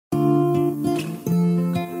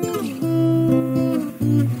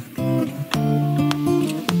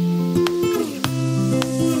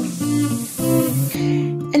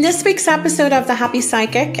week's episode of The Happy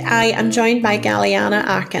Psychic, I am joined by Gellyahnah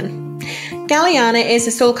Aakhen. Gellyahnah is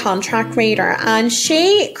a soul contract reader, and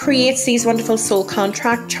she creates these wonderful soul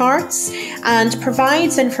contract charts and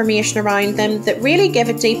provides information around them that really give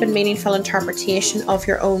a deep and meaningful interpretation of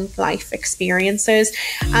your own life experiences,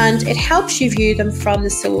 and it helps you view them from the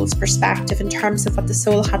soul's perspective in terms of what the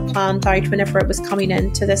soul had planned out whenever it was coming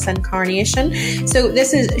into this incarnation. So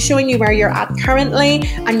this is showing you where you're at currently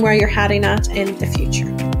and where you're heading at in the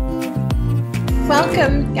future.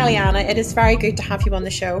 Welcome, Gellyahnah. It is very good to have you on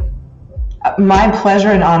the show. My pleasure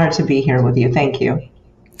and honor to be here with you. Thank you.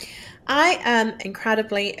 I am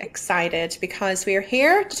incredibly excited because we are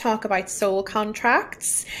here to talk about soul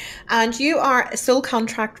contracts, and you are a soul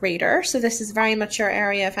contract reader, so this is very much your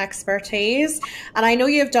area of expertise, and I know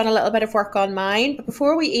you've done a little bit of work on mine, but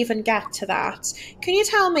before we even get to that, can you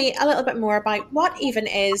tell me a little bit more about what even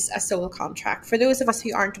is a soul contract? For those of us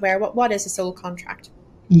who aren't aware, what is a soul contract?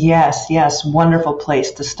 Yes, wonderful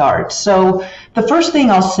place to start. So the first thing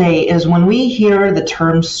I'll say is when we hear the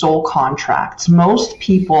term soul contracts, most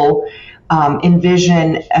people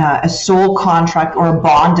envision a soul contract or a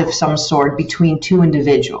bond of some sort between two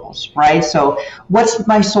individuals, right? So what's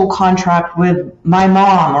my soul contract with my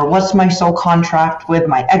mom, or what's my soul contract with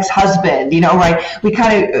my ex-husband, right? We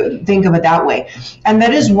kind of think of it that way. And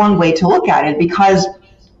that is one way to look at it, because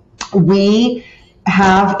we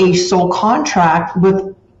have a soul contract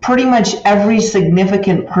with pretty much every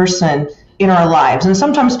significant person in our lives, and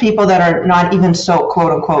sometimes people that are not even so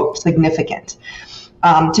quote unquote significant,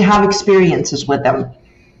 to have experiences with them.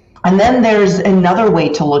 And then there's another way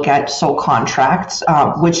to look at soul contracts,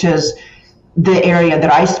 which is the area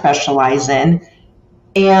that I specialize in.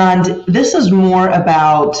 And this is more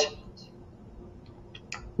about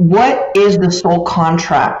what is the soul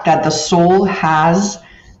contract that the soul has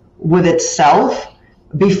with itself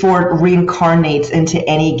before it reincarnates into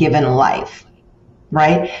any given life,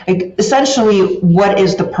 right? Like, essentially, what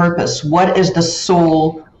is the purpose? What is the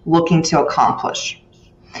soul looking to accomplish?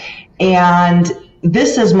 And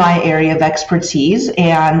this is my area of expertise,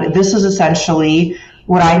 and this is essentially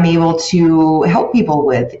what I'm able to help people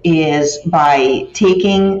with, is by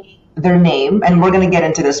taking their name, and we're going to get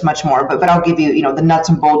into this much more, but I'll give you, the nuts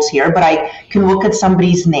and bolts here. But I can look at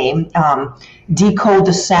somebody's name, decode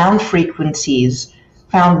the sound frequencies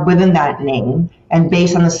found within that name, and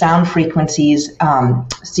based on the sound frequencies,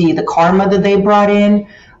 see the karma that they brought in,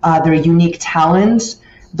 their unique talents,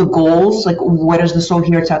 the goals, like what is the soul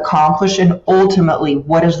here to accomplish, and ultimately,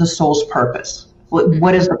 what is the soul's purpose?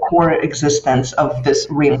 What is the core existence of this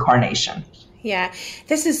reincarnation? Yeah,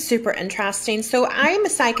 this is super interesting. So I'm a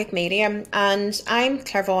psychic medium and I'm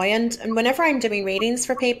clairvoyant, and whenever I'm doing readings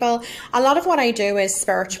for people, a lot of what I do is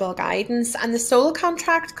spiritual guidance, and the soul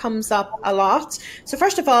contract comes up a lot. So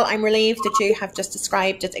first of all, I'm relieved that you have just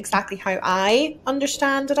described it exactly how I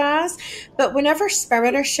understand it as. But whenever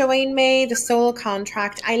spirit are showing me the soul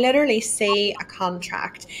contract, I literally see a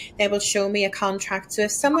contract. They will show me a contract. So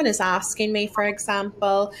if someone is asking me, for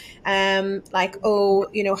example, like, oh,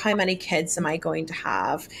 how many kids am I going to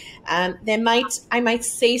have? I might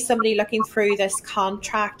see somebody looking through this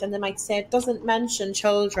contract, and they might say it doesn't mention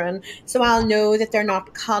children, so I'll know that they're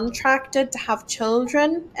not contracted to have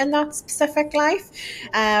children in that specific life.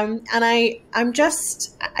 And I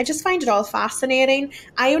just find it all fascinating.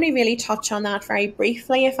 I only really touch on that very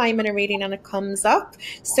briefly if I'm in a reading and it comes up.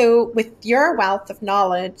 So with your wealth of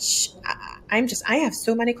knowledge, I have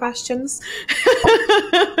so many questions.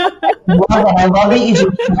 I love that you just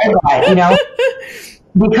shared that,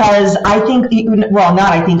 because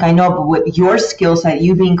I know, but with your skill set,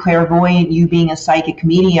 you being clairvoyant, you being a psychic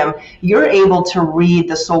medium, you're able to read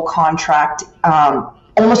the soul contract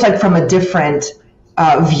almost like from a different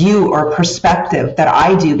view or perspective that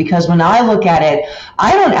I do, because when I look at it,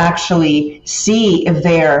 I don't actually see if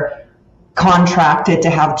they're contracted to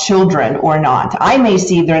have children or not. I may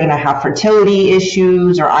see they're going to have fertility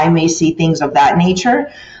issues, or I may see things of that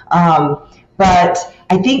nature. But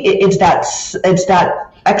I think it's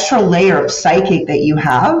that extra layer of psychic that you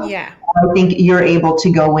have. Yeah. I think you're able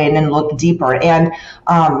to go in and look deeper. And,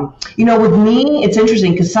 with me, it's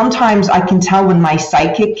interesting because sometimes I can tell when my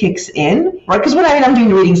psychic kicks in, right? Because when I'm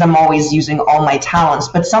doing readings, I'm always using all my talents,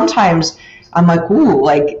 but sometimes I'm like, ooh,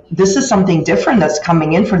 like this is something different that's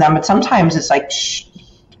coming in for them. But sometimes it's like, shh,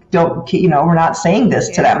 don't, we're not saying this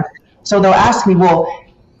to them. So they'll ask me, well,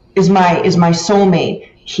 is my soulmate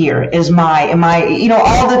here? Am I,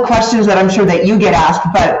 all the questions that I'm sure that you get asked.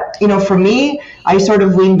 But, for me, I sort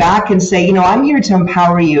of lean back and say, I'm here to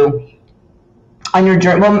empower you on your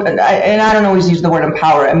journey. Well, and I don't always use the word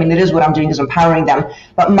empower. I mean, it is what I'm doing is empowering them.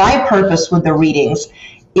 But my purpose with the readings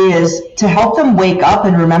is to help them wake up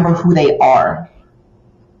and remember who they are.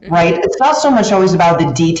 Right? It's not so much always about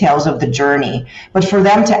the details of the journey, but for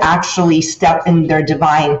them to actually step in their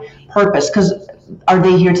divine purpose. Because are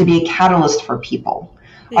they here to be a catalyst for people?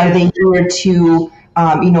 Yeah. Are they here to,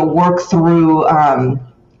 work through,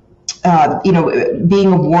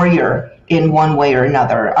 being a warrior in one way or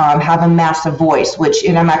another, have a massive voice,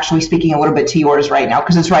 and I'm actually speaking a little bit to yours right now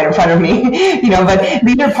because it's right in front of me, but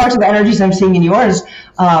these are parts of the energies I'm seeing in yours.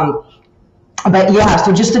 But yeah,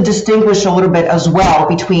 so just to distinguish a little bit as well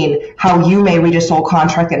between how you may read a soul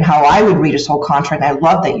contract and how I would read a soul contract. I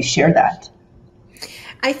love that you shared that.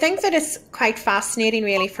 I think that it's quite fascinating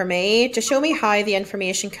really for me to show me how the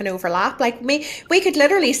information can overlap. Like we could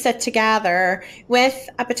literally sit together with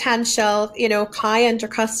a potential, client or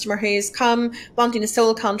customer who's come wanting a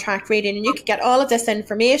soul contract reading, and you could get all of this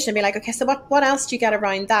information and be like, okay, so what else do you get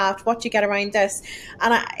around that? What do you get around this?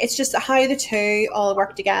 And it's just how the two all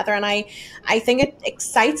work together. And I think it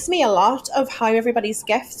excites me a lot of how everybody's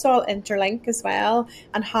gifts all interlink as well,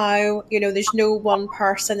 and how, there's no one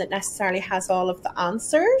person that necessarily has all of the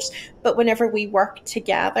answers. But whenever we work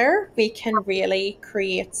together, we can really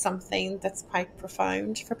create something that's quite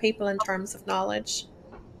profound for people in terms of knowledge.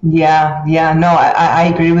 Yeah, no,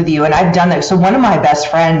 I agree with you. And I've done that. So one of my best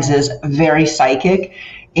friends is very psychic,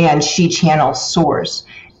 and she channels source.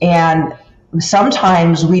 And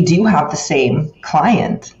sometimes we do have the same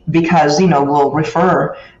client because, we'll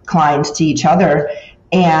refer clients to each other.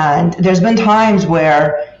 And there's been times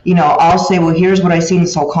where, I'll say, well, here's what I see in the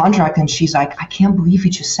soul contract. And she's like, I can't believe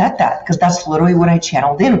you just said that, because that's literally what I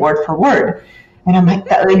channeled in word for word. And I'm like,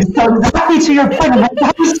 so exactly to your point. I'm like,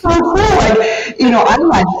 that is so cool. Like, I'm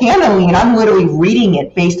not channeling, I'm literally reading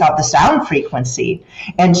it based off the sound frequency.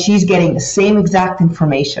 And she's getting the same exact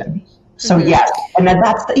information. So yes. And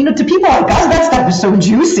that's, to people like us, that stuff is so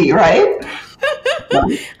juicy, right?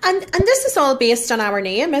 And this is all based on our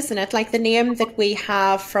name, isn't it? Like the name that we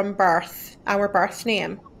have from birth, our birth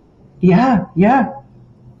name. Yeah.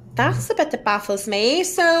 That's the bit that baffles me.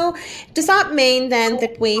 So does that mean then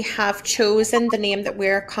that we have chosen the name that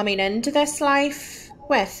we're coming into this life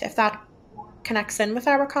with, if that connects in with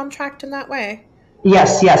our contract in that way?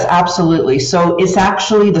 Yes, absolutely. So it's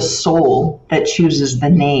actually the soul that chooses the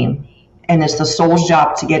name, and it's the soul's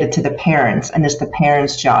job to get it to the parents, and it's the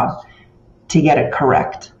parents' job to get it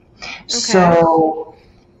correct. Okay. So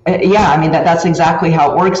that's exactly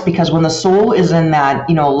how it works, because when the soul is in that,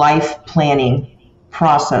 life planning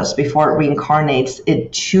process before it reincarnates,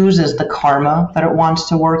 it chooses the karma that it wants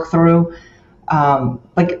to work through. All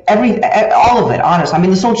of it, honest.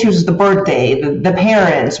 The soul chooses the birthday, the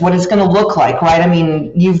parents, what it's going to look like, right?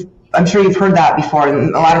 I'm sure you've heard that before,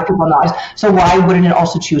 and a lot of people know. So why wouldn't it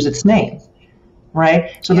also choose its name?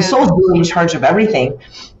 Right? So the soul is really in charge of everything.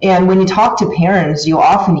 And when you talk to parents, you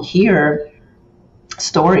often hear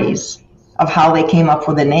stories of how they came up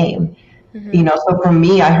with a name. So for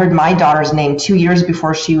me, I heard my daughter's name 2 years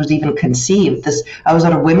before she was even conceived. I was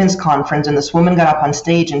at a women's conference, and this woman got up on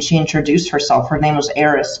stage and she introduced herself. Her name was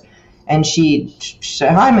Eris. And she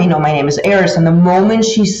said, hi, my name is Eris. And the moment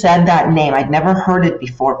she said that name, I'd never heard it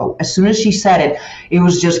before, but as soon as she said it, it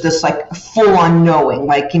was just this like full on knowing,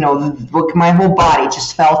 my whole body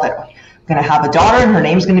just felt that I'm going to have a daughter and her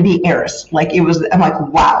name's going to be Eris. I'm like,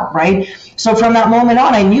 wow, right? So from that moment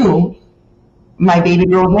on, I knew my baby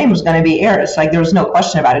girl's name was going to be Eris. There was no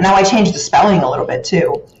question about it. Now I changed the spelling a little bit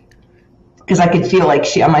too, because I could feel like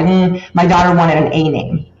my daughter wanted an A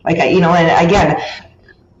name. And again,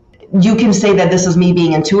 you can say that this is me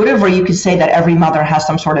being intuitive, or you could say that every mother has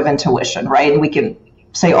some sort of intuition, right? And we can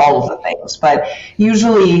say all of the things, but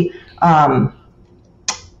usually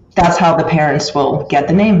that's how the parents will get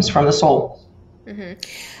the names from the soul.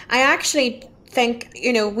 I actually think,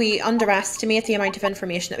 we underestimate the amount of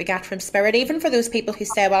information that we get from spirit, even for those people who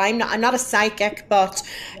say, well, I'm not a psychic, but,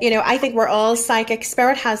 I think we're all psychic.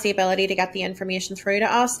 Spirit has the ability to get the information through to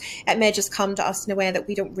us. It may just come to us in a way that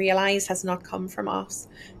we don't realize has not come from us.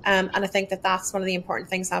 And I think that that's one of the important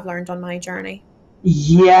things I've learned on my journey.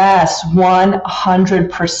 Yes,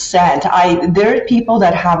 100%. There are people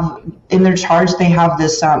that have in their charts, they have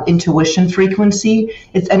this intuition frequency.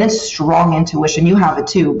 It's strong intuition. You have it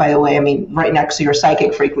too, by the way. Right next to your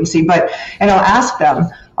psychic frequency. And I'll ask them,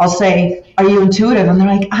 I'll say, are you intuitive? And they're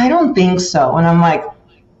like, I don't think so. And I'm like,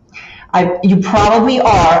 you probably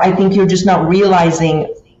are. I think you're just not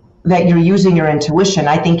realizing that you're using your intuition.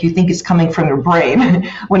 I think you think it's coming from your brain,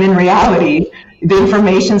 when in reality, the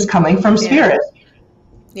information's coming from spirit.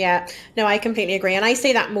 Yeah, no, I completely agree. And I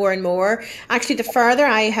say that more and more. Actually, the further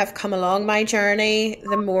I have come along my journey,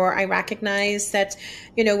 the more I recognize that,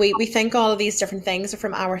 we think all of these different things are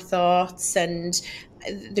from our thoughts, and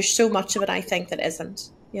there's so much of it, I think, that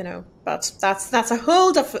isn't, you know, but that's a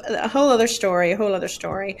whole other story,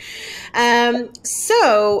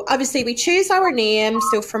 so obviously we choose our name.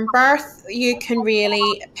 So from birth, you can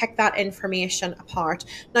really pick that information apart.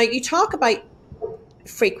 Now, you talk about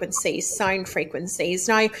frequencies, sound frequencies.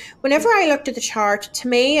 Now, whenever I looked at the chart, to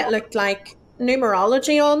me, it looked like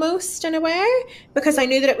numerology almost, in a way, because I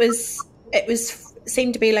knew that it was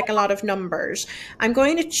seemed to be like a lot of numbers. I'm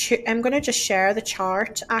going to just share the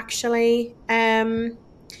chart actually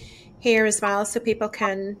here as well, so people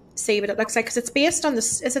can see what it looks like, because it's based on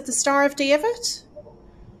this. Is it the Star of David?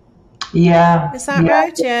 Yeah. Is that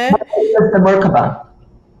right? Yeah. It's the Merkaba.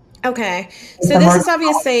 Okay, so this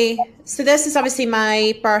is obviously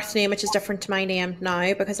my birth name, which is different to my name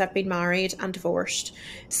now because I've been married and divorced.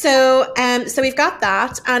 So so we've got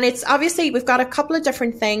that, and it's obviously we've got a couple of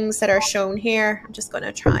different things that are shown here. I'm just going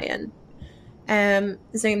to try and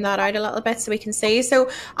zoom that out a little bit so we can see.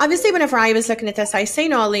 So obviously, whenever I was looking at this, I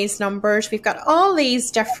seen all these numbers. We've got all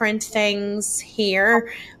these different things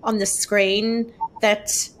here on the screen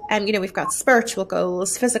that. You know, we've got spiritual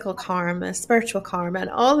goals, physical karma, spiritual karma, and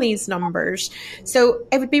all these numbers. So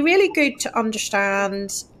it would be really good to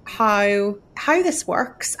understand how this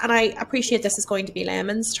works. And I appreciate this is going to be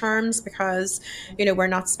layman's terms because, you know, we're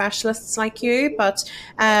not specialists like you, but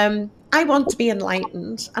I want to be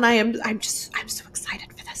enlightened, and I'm so excited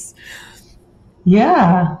for this.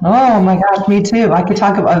 Yeah. Oh my gosh, me too. I could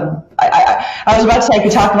talk about. I was about to say I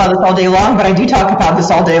could talk about this all day long, but I do talk about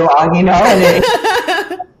this all day long. You know. And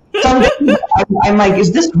sometimes I'm like,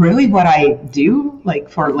 is this really what I do, like,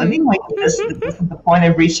 for a living? Like, this is the point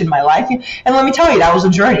I've reached in my life. And let me tell you, that was a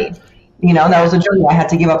journey. You know, that was a journey. I had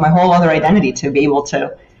to give up my whole other identity to be able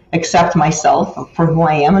to accept myself for who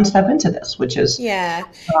I am and step into this, which is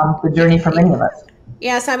the journey for many of us.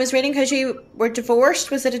 Yes, I was reading because you were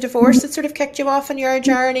divorced. Was it a divorce that sort of kicked you off on your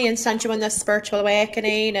journey and sent you on this spiritual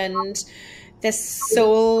awakening and this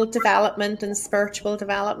soul development and spiritual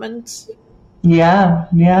development? Yeah,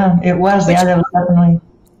 it was. That was definitely.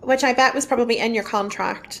 Which I bet was probably in your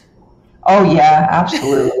contract. Oh, yeah,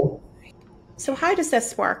 absolutely. So how does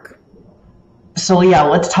this work? So, yeah,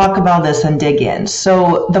 let's talk about this and dig in.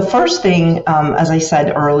 So the first thing, as I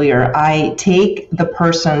said earlier, I take the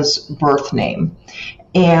person's birth name.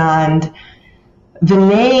 And the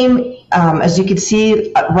name, as you can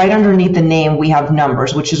see, right underneath the name, we have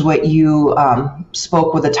numbers, which is what you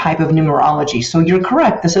spoke with, a type of numerology. So you're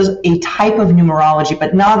correct. This is a type of numerology,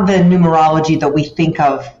 but not the numerology that we think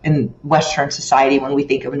of in Western society when we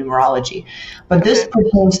think of numerology. But this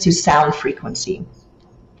pertains to sound frequency.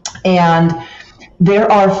 And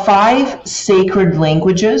there are 5 sacred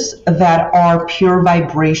languages that are pure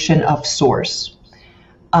vibration of source.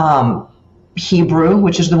 Hebrew,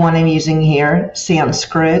 which is the one I'm using here,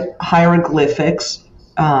 Sanskrit, hieroglyphics,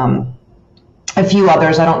 a few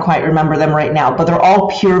others. I don't quite remember them right now, but they're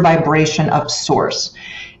all pure vibration of source.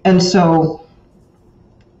 And so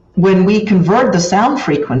when we convert the sound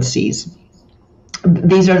frequencies,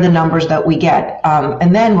 these are the numbers that we get.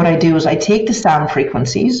 And then what I do is I take the sound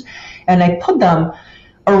frequencies and I put them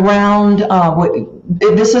around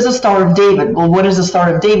this is a Star of David. Well, what is the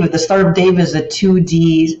Star of David? The Star of David is a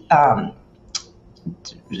 2D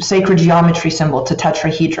sacred geometry symbol to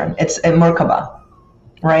tetrahedron. It's a Merkaba,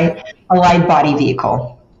 right? A light body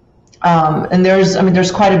vehicle. And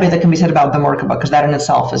there's quite a bit that can be said about the Merkaba because that in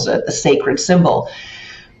itself is a sacred symbol.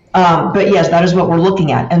 But yes, that is what we're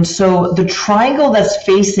looking at. And so the triangle that's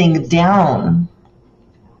facing down,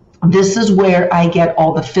 this is where I get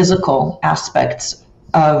all the physical aspects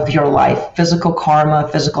of your life, physical karma,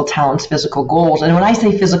 physical talents, physical goals. And when I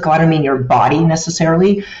say physical, I don't mean your body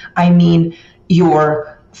necessarily. I mean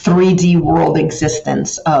your 3D world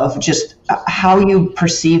existence of just how you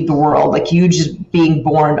perceive the world, like you just being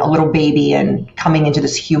born a little baby and coming into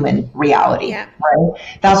this human reality, right?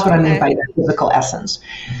 That's what I mean by the physical essence.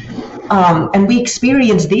 And we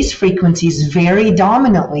experience these frequencies very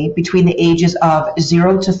dominantly between the ages of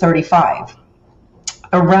 0 to 35.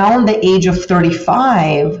 Around the age of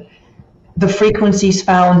 35, the frequencies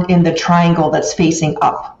found in the triangle that's facing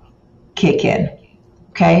up kick in,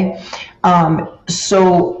 okay?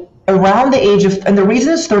 So around the age of, and the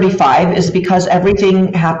reason it's 35 is because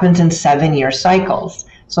everything happens in 7-year cycles.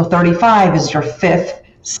 So 35 is your 5th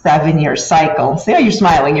 7-year cycle. See how you're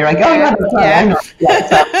smiling? You're like, oh, yeah.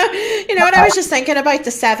 You know what? I was just thinking about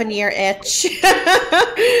the 7-year itch.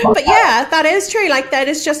 But yeah, that is true. Like that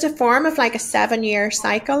is just a form of like a 7-year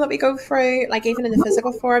cycle that we go through, like even in the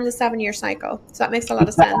physical form, the 7-year cycle. So that makes a lot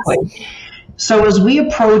of sense. So as we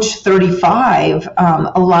approach 35,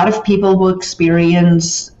 a lot of people will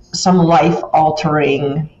experience some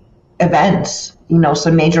life-altering events,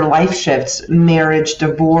 some major life shifts, marriage,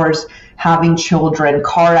 divorce, having children,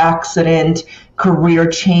 car accident, career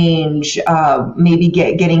change, maybe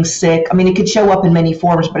getting sick. I mean, it could show up in many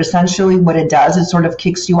forms, but essentially what it does, it sort of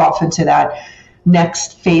kicks you off into that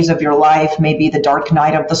next phase of your life, maybe the dark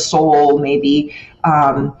night of the soul, maybe,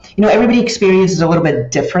 everybody experiences a little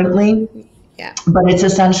bit differently. Yeah. But it's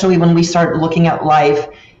essentially when we start looking at life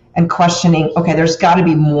and questioning, okay, there's got to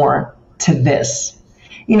be more to this.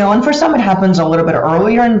 And for some it happens a little bit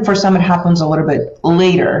earlier, and for some it happens a little bit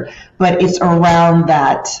later, but it's around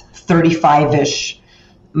that 35-ish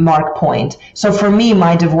mark point. So for me,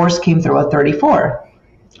 my divorce came through at 34,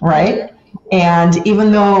 right? And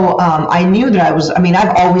even though I knew that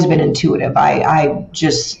I've always been intuitive. I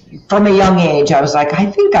just, from a young age, I was like,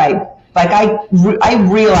 I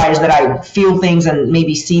realized that I feel things and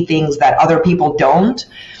maybe see things that other people don't.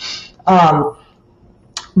 But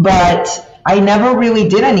I never really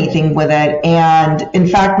did anything with it. And in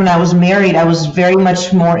fact, when I was married, I was very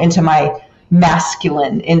much more into my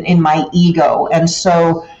masculine, in my ego. And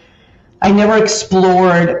so I never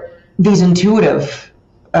explored these intuitive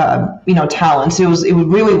talents. It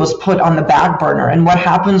really was put on the back burner. And what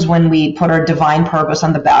happens when we put our divine purpose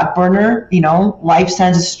on the back burner? Life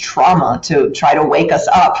sends us trauma to try to wake us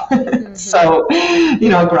up. Mm-hmm. So,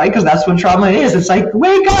 right? Because that's what trauma is. It's like,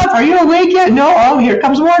 wake up. Are you awake yet? No. Oh, here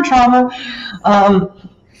comes more trauma.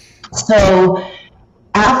 So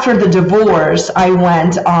after the divorce, I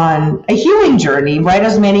went on a healing journey, right?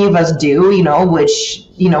 As many of us do, which,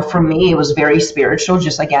 for me, it was very spiritual,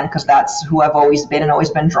 just again, because that's who I've always been and always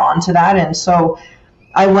been drawn to that. And so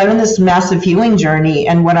I went on this massive healing journey.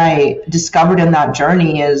 And what I discovered in that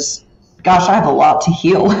journey is, gosh, I have a lot to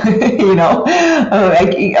heal.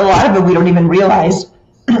 A lot of it we don't even realize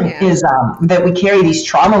is that we carry these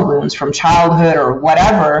trauma wounds from childhood or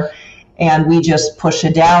whatever, and we just push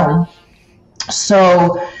it down.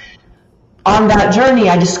 So on that journey,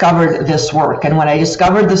 I discovered this work. And when I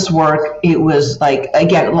discovered this work, it was like,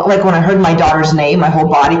 again, like when I heard my daughter's name, my whole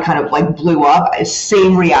body kind of like blew up.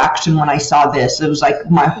 Same reaction when I saw this. It was like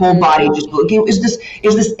my whole body just blew. It was this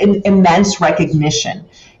immense recognition.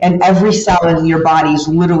 And every cell in your body is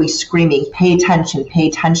literally screaming, pay attention,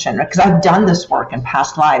 because I've done this work in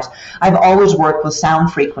past lives. I've always worked with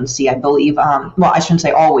sound frequency, I believe. Well, I shouldn't say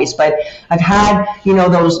always, but I've had,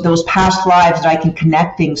 those past lives that I can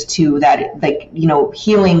connect things to, that, like,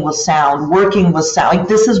 healing with sound, working with sound. Like,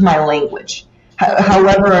 this is my language.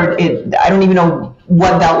 However, I don't even know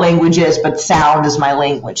what that language is, but sound is my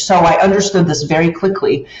language. So I understood this very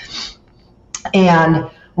quickly. And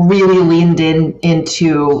really leaned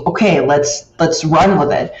into, okay, let's run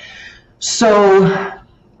with it. So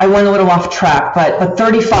I went a little off track, but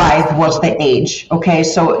 35 was the age. Okay.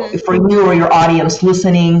 So for you or your audience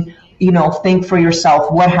listening, think for yourself,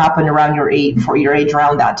 what happened around your age,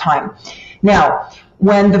 around that time. Now,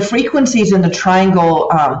 when the frequencies in the triangle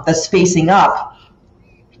that's facing up,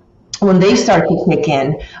 when they start to kick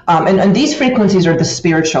in, and these frequencies are the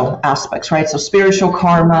spiritual aspects, right? So spiritual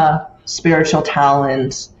karma, spiritual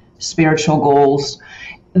talents, spiritual goals.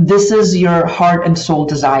 This is your heart and soul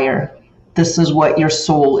desire. This is what your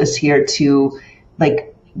soul is here to,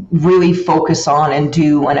 like, really focus on and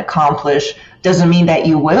do and accomplish. Doesn't mean that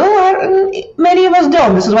you will. Many of us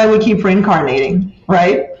don't. This is why we keep reincarnating,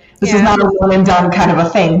 right? This is not a one and done kind of a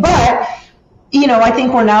thing. But I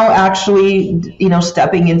think we're now actually,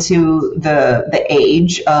 stepping into the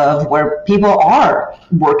age of where people are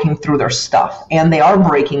working through their stuff, and they are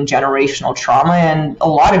breaking generational trauma, and a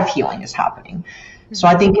lot of healing is happening. So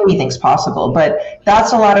I think anything's possible, but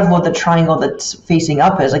that's a lot of what the triangle that's facing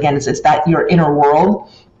up is. Again, it's that your inner world.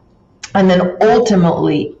 And then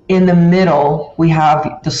ultimately in the middle, we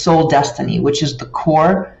have the soul destiny, which is the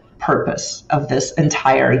core purpose of this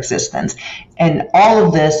entire existence. And all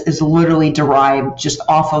of this is literally derived just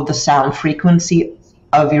off of the sound frequency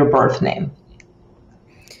of your birth name.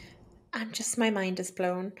 My mind is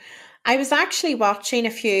blown. I was actually watching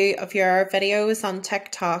a few of your videos on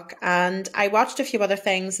TikTok, and I watched a few other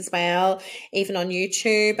things as well, even on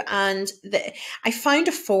YouTube. And I found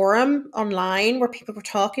a forum online where people were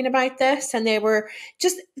talking about this, and they were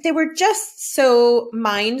just so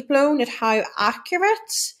mind blown at how accurate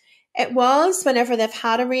it was whenever they've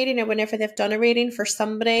had a reading or whenever they've done a reading for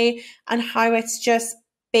somebody, and how it's just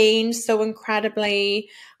been so incredibly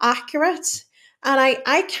accurate. And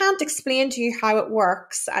I can't explain to you how it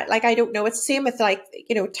works. I don't know. It's the same with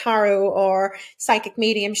tarot or psychic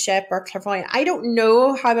mediumship or clairvoyant. I don't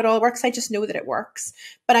know how it all works. I just know that it works.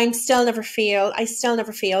 But I still never feel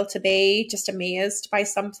to be just amazed by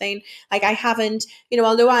something. Like, I haven't,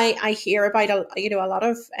 although I hear about a lot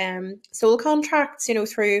of soul contracts,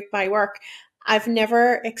 through my work, I've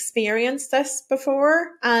never experienced this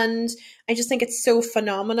before, and I just think it's so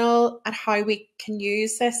phenomenal at how we can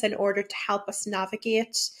use this in order to help us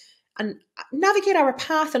navigate our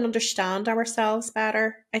path and understand ourselves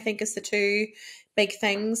better. I think is the two big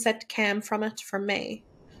things that came from it for me.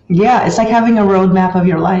 Yeah, it's like having a roadmap of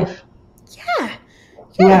your life. Yeah,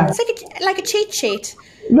 Yeah. it's like a cheat sheet.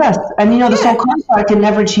 Yes, and the soul Yeah, contract, it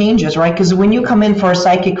never changes, right? Because when you come in for a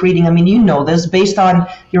psychic reading, I mean, you know this, based on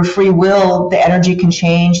your free will, the energy can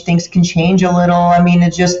change, things can change a little. I mean,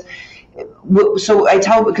 it just, so I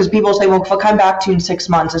tell, because people say, well, if I come back to you in 6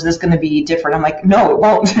 months, is this going to be different? I'm like, no, it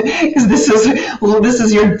won't, because this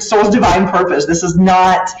is your soul's divine purpose. This is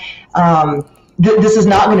not, this is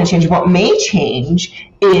not going to change. What may change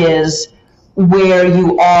is where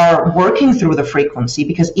you are working through the frequency,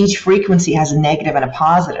 because each frequency has a negative and a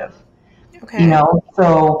positive. okay.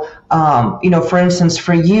 So for instance,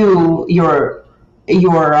 for you, your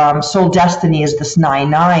soul destiny is this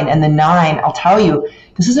 9-9, and the 9, I'll tell you,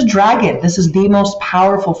 this is a dragon. This is the most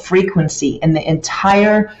powerful frequency in the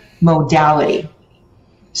entire modality.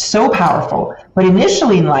 So powerful. But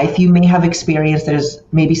initially in life, you may have experienced there's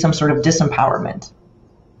maybe some sort of disempowerment.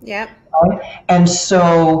 Yeah. Right? And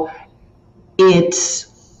so where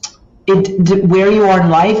you are in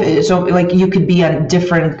life, so like you could be on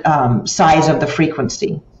different sides of the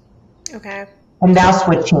frequency. Okay. And that's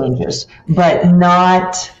what changes, but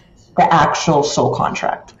not the actual soul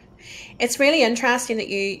contract. It's really interesting that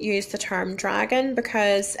you use the term dragon,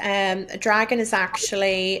 because a dragon is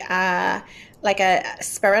actually like a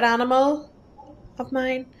spirit animal of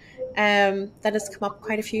mine that has come up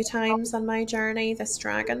quite a few times on my journey, this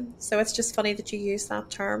dragon. So it's just funny that you use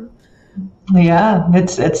that term. Yeah,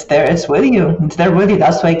 it's there. It's with you. It's there with you.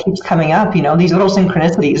 That's why it keeps coming up. These little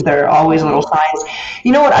synchronicities. They're always little signs.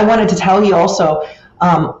 You know what I wanted to tell you also?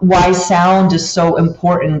 Why sound is so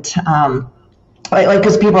important.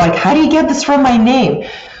 Because people are like, how do you get this from my name?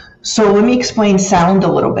 So let me explain sound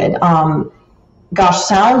a little bit.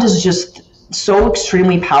 Sound is just so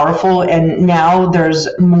extremely powerful, and now there's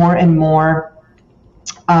more and more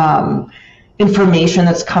information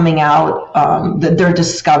that's coming out that they're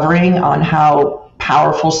discovering on how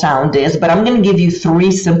powerful sound is. But I'm going to give you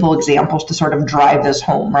 3 simple examples to sort of drive this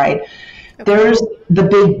home, right? Okay. There's the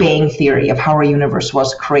Big Bang theory of how our universe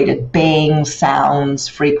was created. Bang, sounds,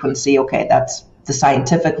 frequency. Okay, that's the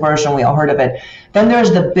scientific version. We all heard of it. Then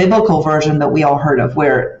there's the biblical version that we all heard of,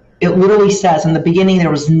 where it literally says in the beginning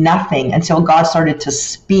there was nothing until God started to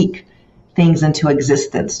speak things into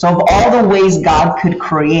existence. So of all the ways God could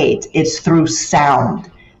create, it's through sound,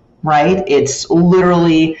 right? It's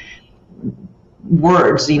literally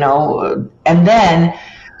words, and then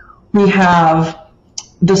we have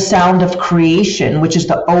the sound of creation, which is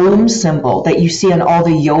the Om symbol that you see in all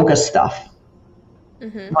the yoga stuff.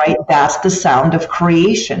 Mm-hmm. Right? That's the sound of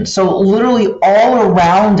creation. So literally all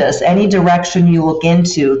around us, any direction you look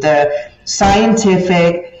into, the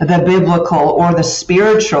scientific, the biblical, or the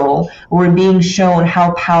spiritual, we're being shown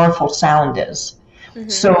how powerful sound is. Mm-hmm.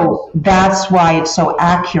 So that's why it's so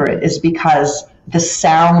accurate, is because the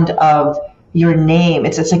sound of your name,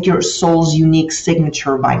 it's like your soul's unique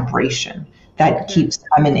signature vibration that mm-hmm. keeps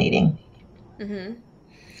emanating. Mm-hmm.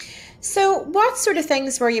 So what sort of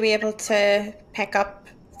things were you able to pick up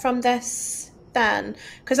from this then?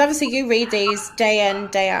 Because obviously you read these day in,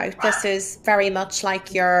 day out. This is very much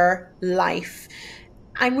like your life.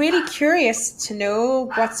 I'm really curious to know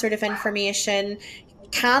what sort of information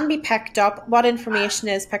can be picked up, what information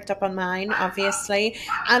is picked up on mine, obviously,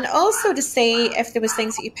 and also to see if there was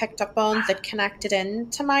things that you picked up on that connected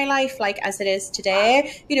into my life, like as it is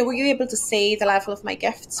today. Were you able to see the level of my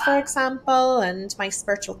gifts, for example, and my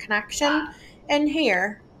spiritual connection in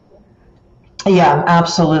here? Yeah,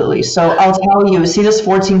 absolutely. So I'll tell you, see this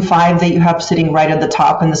 14-5 that you have sitting right at the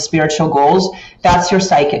top in the spiritual goals? That's your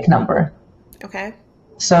psychic number. Okay.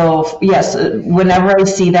 So yes, whenever I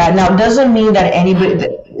see that, now it doesn't mean that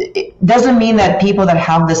people that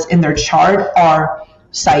have this in their chart are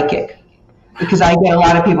psychic, because I get a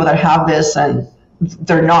lot of people that have this and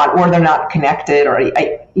they're not, or they're not connected, or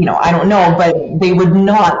I don't know, but they would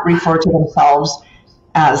not refer to themselves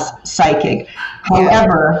as psychic.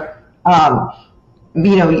 However,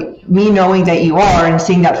 me knowing that you are and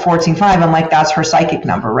seeing that 14-5, I'm like, that's her psychic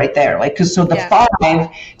number right there. Like, cause so the 5,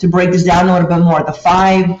 to break this down a little bit more, the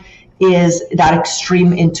 5 is that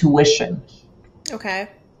extreme intuition. Okay.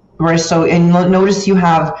 Right. So, and notice you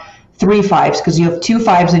have 3 5s, because you have 2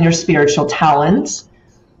 5s in your spiritual talents,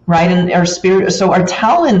 right? And our spirit, so our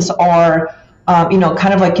talents are,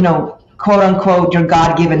 kind of like, quote unquote, your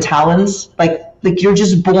God-given talents, like you're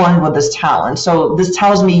just born with this talent. So this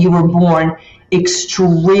tells me you were born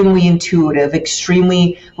extremely intuitive,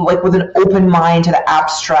 extremely like with an open mind to the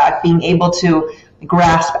abstract, being able to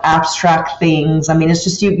grasp abstract things. I mean, it's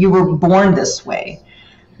just you were born this way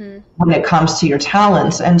when it comes to your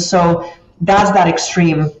talents. And so that's that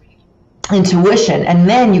extreme intuition. And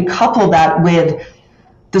then you couple that with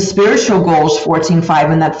the spiritual goals,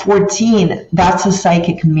 14.5, and that 14, that's a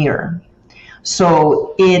psychic mirror.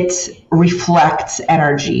 So it reflects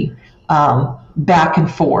energy back and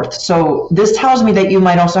forth. So this tells me that you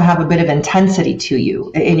might also have a bit of intensity to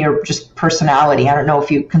you in your just personality. I don't know if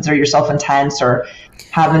you consider yourself intense or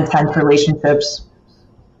have intense relationships.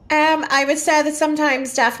 I would say that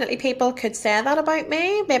sometimes definitely people could say that about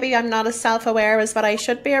me. Maybe I'm not as self-aware as what I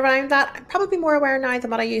should be around that. I'm probably more aware now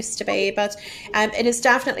than what I used to be, but it is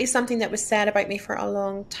definitely something that was said about me for a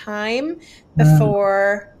long time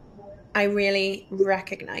before I really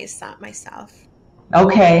recognized that myself.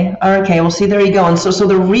 Okay. Well, see, there you go. And so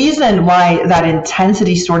the reason why that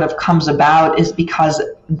intensity sort of comes about is because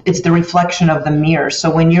it's the reflection of the mirror.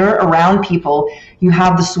 So when you're around people, you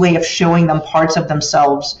have this way of showing them parts of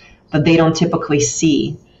themselves that they don't typically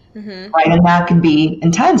see. Right. And that can be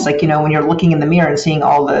intense. Like, when you're looking in the mirror and seeing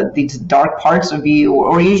all these dark parts of you,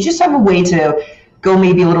 or you just have a way to go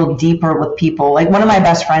maybe a little deeper with people. Like one of my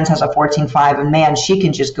best friends has a 14.5, and man, she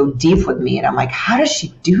can just go deep with me. And I'm like, how does she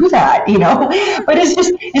do that? But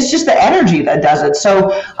it's just the energy that does it.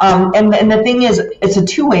 So, and the thing is, it's a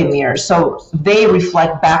two-way mirror. So they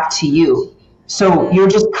reflect back to you. So you're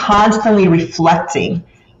just constantly reflecting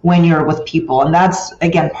when you're with people. And that's,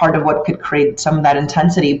 again, part of what could create some of that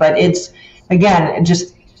intensity. But it's, again,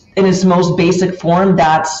 just in its most basic form,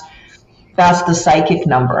 that's the psychic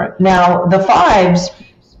number. Now, the 5s,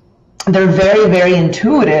 they're very, very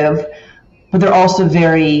intuitive, but they're also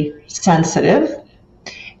very sensitive.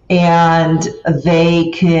 And they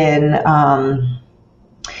can,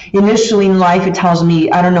 initially in life, it tells me,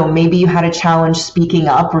 I don't know, maybe you had a challenge speaking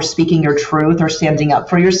up or speaking your truth or standing up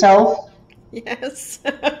for yourself. Yes,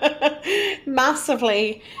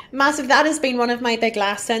 massively, massive. That has been one of my big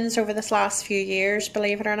lessons over this last few years,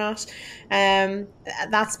 believe it or not.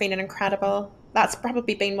 That's been that's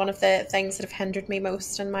probably been one of the things that have hindered me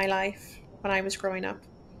most in my life when I was growing up.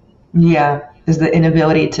 Yeah, is the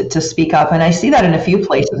inability to speak up. And I see that in a few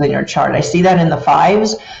places in your chart. I see that in the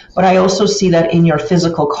 5s, but I also see that in your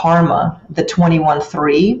physical karma, the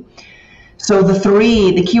 21.3. So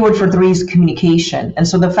the keyword for 3 is communication. And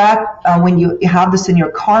so the fact when you have this in your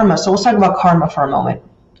karma, so let's talk about karma for a moment.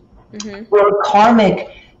 Your karmic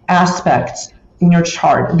aspects in your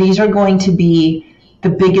chart, these are going to be the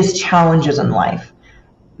biggest challenges in life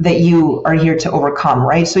that you are here to overcome,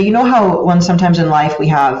 right? So you know how when sometimes in life we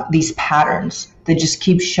have these patterns that just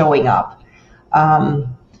keep showing up. I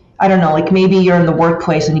don't know, like maybe you're in the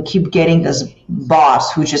workplace and you keep getting this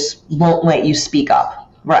boss who just won't let you speak up.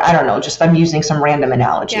 Right, I don't know, just I'm using some random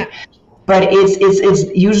analogy. Yeah. But it's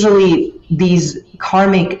usually these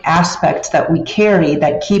karmic aspects that we carry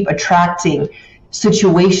that keep attracting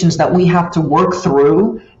situations that we have to work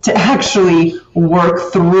through to actually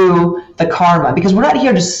work through the karma. Because we're not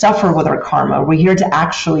here to suffer with our karma. We're here to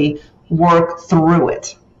actually work through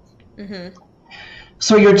it.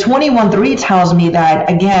 So your 21.3 tells me that,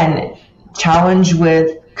 again, challenge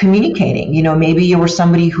with communicating. Maybe you were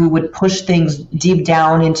somebody who would push things deep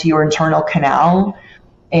down into your internal canal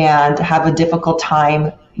and have a difficult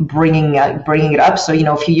time bringing it up. So,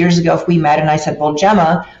 a few years ago, if we met and I said, well,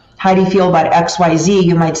 Gemma, how do you feel about XYZ?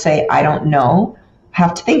 You might say, I don't know. I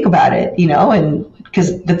have to think about it, and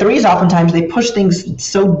because the 3s oftentimes they push things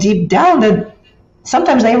so deep down that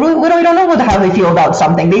sometimes they really literally don't know how they feel about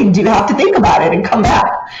something. They do have to think about it and come back.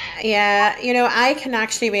 Yeah, I can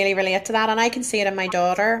actually really relate to that, and I can see it in my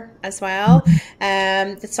daughter as well.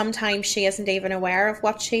 That sometimes she isn't even aware of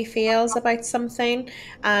what she feels about something,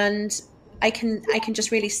 and I can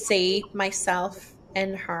just really see myself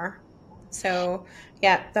in her. So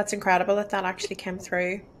yeah, that's incredible that actually came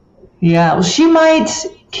through. Yeah, well, she might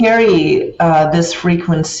carry this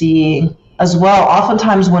frequency as well.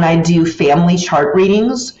 Oftentimes when I do family chart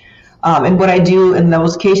readings, and what I do in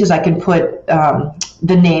those cases, I can put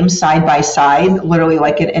the names side by side, literally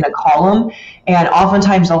like in a column. And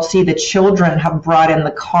oftentimes I'll see the children have brought in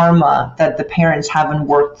the karma that the parents haven't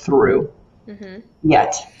worked through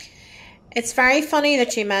yet. It's very funny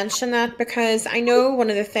that you mention that, because I know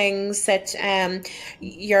one of the things that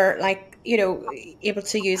you're like you know, able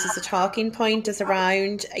to use as a talking point is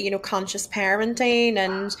around, you know, conscious parenting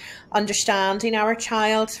and understanding our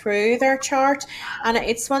child through their chart. And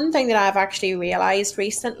it's one thing that I've actually realized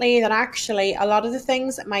recently, that actually a lot of the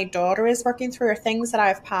things that my daughter is working through are things that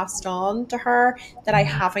I've passed on to her that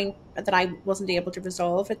I wasn't able to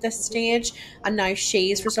resolve at this stage, and now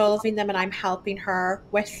she's resolving them and I'm helping her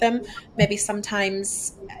with them, maybe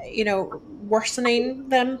sometimes, you know, worsening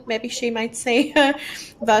them, maybe she might say.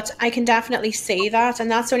 But I can definitely see that, and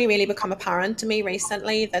that's only really become apparent to me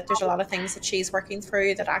recently, that there's a lot of things that she's working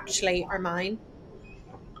through that actually are mine.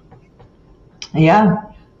 Yeah,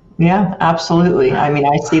 absolutely. I mean,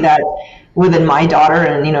 I see that within my daughter,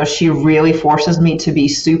 and she really forces me to be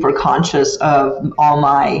super conscious of all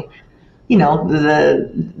my,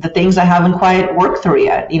 the things I haven't quite worked through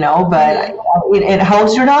yet. But and how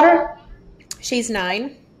old's your daughter? She's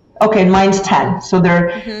 9. Okay, mine's 10. So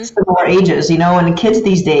they're similar ages, and the kids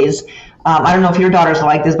these days, I don't know if your daughter's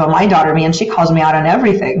like this, but my daughter, man, she calls me out on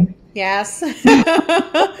everything. Yes.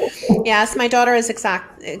 Yes, my daughter is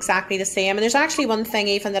exactly the same. And there's actually one thing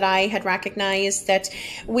even that I had recognized, that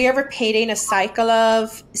we're repeating a cycle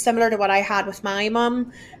of, similar to what I had with my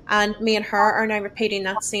mum, and me and her are now repeating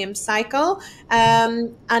that same cycle.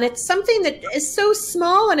 And it's something that is so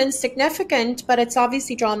small and insignificant, but it's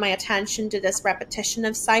obviously drawn my attention to this repetition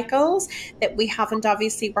of cycles that we haven't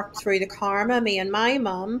obviously worked through the karma, me and my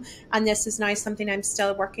mum. And this is now something I'm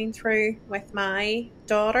still working through with my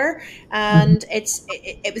daughter. And it's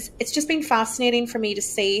just been fascinating for me to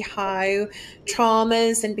see how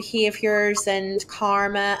traumas and behaviors and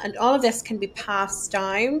karma and all of this can be passed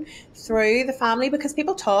down through the family, because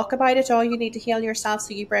people talk about it, oh, you need to heal yourself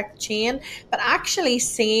so you break the chain, but actually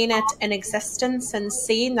seeing it in existence and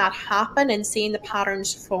seeing that happen and seeing the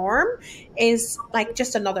patterns form is like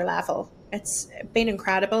just another level. It's been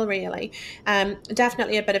incredible, really.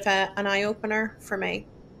 Definitely a bit of an eye-opener for me.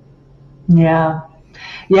 Yeah,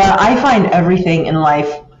 I find everything in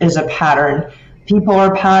life is a pattern. People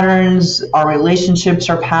are patterns, our relationships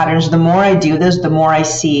are patterns. The more I do this, the more I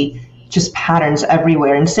see just patterns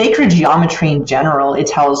everywhere. In sacred geometry in general, it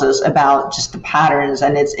tells us about just the patterns,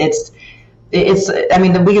 and it's I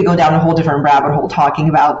mean, we could go down a whole different rabbit hole talking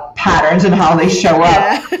about patterns and how they show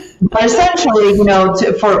up. But essentially,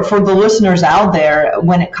 for the listeners out there,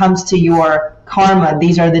 when it comes to your karma,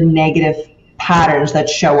 these are the negative patterns that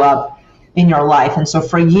show up in your life. And so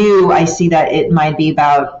for you, I see that it might be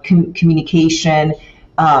about communication,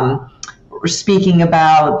 speaking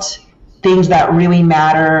about things that really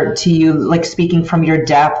matter to you, like speaking from your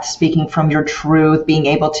depth, speaking from your truth, being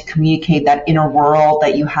able to communicate that inner world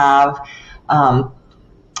that you have, all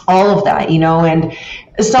of that, and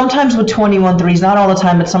sometimes with 21-3s, not all the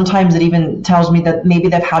time, but sometimes it even tells me that maybe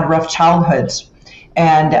they've had rough childhoods,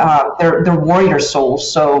 and they're warrior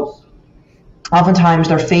souls. So oftentimes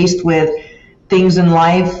they're faced with things in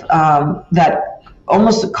life that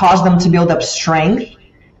almost cause them to build up strength,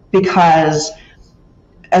 because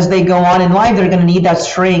as they go on in life, they're going to need that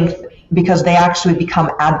strength, because they actually become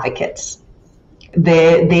advocates.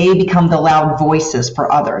 They become the loud voices for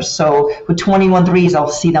others. So with 21-3s, I'll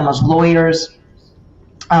see them as lawyers,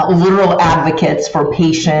 literal advocates for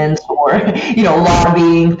patients, or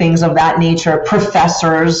lobbying, things of that nature,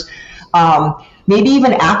 professors, maybe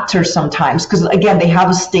even actors sometimes, because again, they have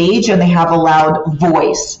a stage and they have a loud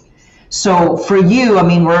voice. So for you, I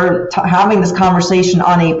mean, we're having this conversation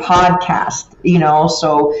on a podcast,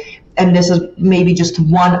 so, and this is maybe just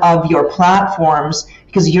one of your platforms,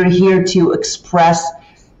 because you're here to express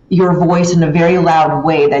your voice in a very loud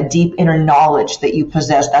way, that deep inner knowledge that you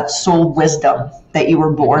possess, that soul wisdom that you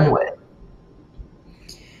were born with.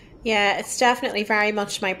 Yeah, it's definitely very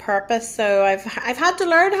much my purpose. So I've had to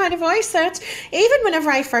learn how to voice it. Even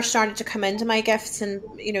whenever I first started to come into my gifts and,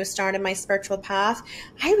 started my spiritual path,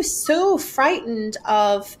 I was so frightened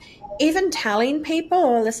of even telling people,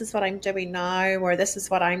 oh, this is what I'm doing now, or this is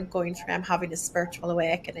what I'm going through. I'm having a spiritual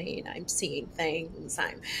awakening. I'm seeing things.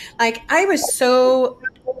 I was so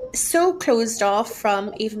closed off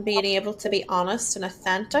from even being able to be honest and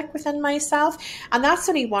authentic within myself. And that's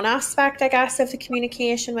only one aspect, I guess, of the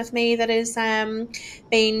communication with me that is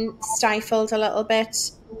being stifled a little bit.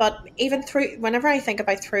 But even whenever I think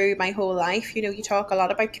about through my whole life, you talk a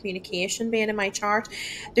lot about communication being in my chart.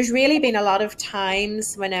 There's really been a lot of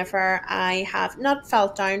times whenever I have not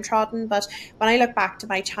felt downtrodden, but when I look back to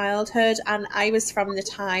my childhood, and I was from the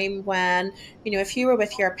time when, if you were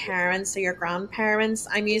with your parents or your grandparents,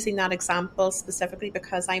 I'm using that example specifically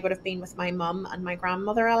because I would have been with my mum and my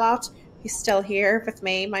grandmother a lot, who's still here with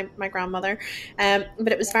me, my grandmother.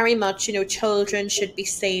 But it was very much, children should be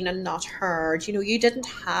seen and not heard. You didn't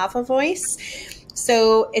have a voice.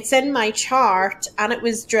 So it's in my chart, and it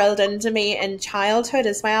was drilled into me in childhood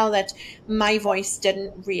as well that my voice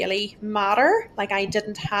didn't really matter. Like, I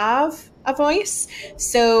didn't have a voice.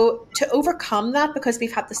 So to overcome that, because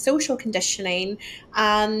we've had the social conditioning,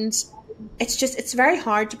 and it's very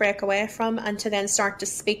hard to break away from, and to then start to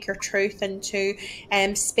speak your truth, and to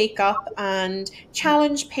speak up and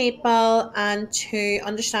challenge people, and to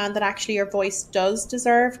understand that actually your voice does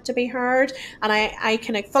deserve to be heard. And I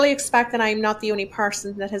can fully expect that I'm not the only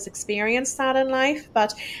person that has experienced that in life,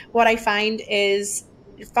 but what I find is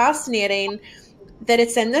fascinating that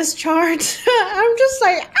it's in this chart. I'm just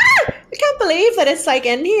like, I can't believe that it's like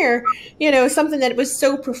in here, something that was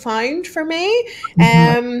so profound for me.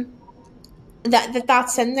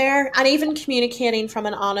 That's in there. And even communicating from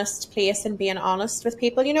an honest place and being honest with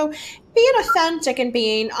people, being authentic and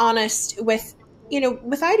being honest with,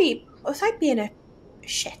 without being a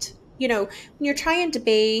shit, when you're trying to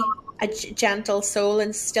be a gentle soul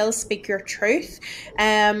and still speak your truth.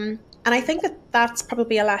 And I think that that's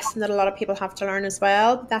probably a lesson that a lot of people have to learn as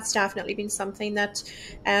well. That's definitely been something that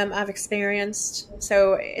I've experienced.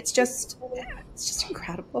 So it's just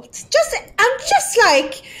incredible.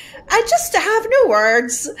 I just have no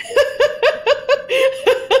words.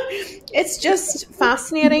 It's just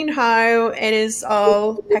fascinating how it is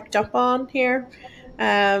all picked up on here.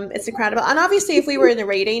 It's incredible. And obviously, if we were in the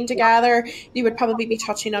reading together, you would probably be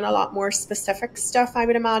touching on a lot more specific stuff, I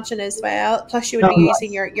would imagine, as well. Plus, you would be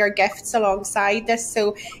using your gifts alongside this.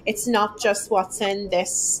 So it's not just what's in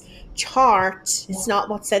this chart. It's not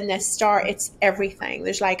what's in this star. It's everything.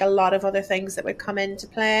 There's like a lot of other things that would come into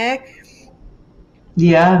play.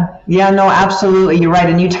 Yeah, no, absolutely. You're right.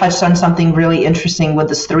 And you touched on something really interesting with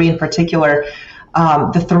this 3 in particular.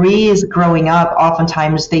 The 3s growing up,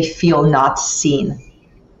 oftentimes they feel not seen.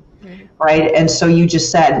 Right. And so you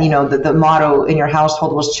just said, the motto in your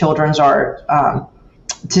household was children's are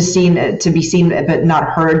to be seen but not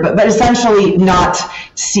heard, but essentially not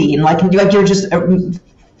seen. Like you're just,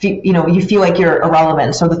 you feel like you're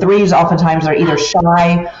irrelevant. So the 3s oftentimes are either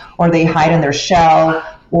shy, or they hide in their shell,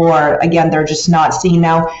 or again, they're just not seen.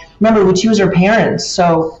 Now, remember, we choose our parents.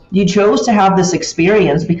 So you chose to have this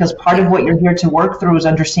experience because part of what you're here to work through is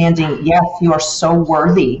understanding, yes, you are so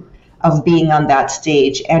worthy of being on that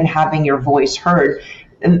stage and having your voice heard.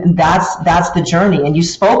 And that's the journey. And you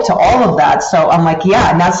spoke to all of that. So I'm like,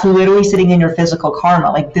 yeah, and that's literally sitting in your physical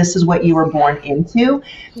karma. Like, this is what you were born into.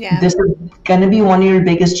 Yeah. This is going to be one of your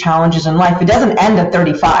biggest challenges in life. It doesn't end at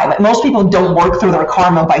 35. Most people don't work through their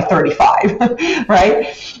karma by 35,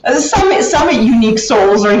 right? Some unique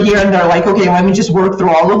souls are here and they're like, okay, let me just work through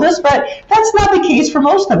all of this. But that's not the case for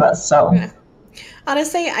most of us. So. Yeah.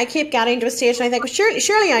 Honestly, I keep getting to a stage and I think, well,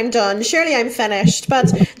 surely I'm done. Surely I'm finished.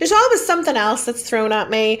 But there's always something else that's thrown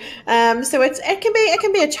at me. So it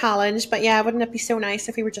can be a challenge. But yeah, wouldn't it be so nice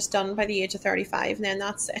if we were just done by the age of 35 and then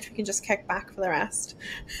that's it? We can just kick back for the rest.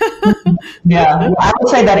 Yeah, I would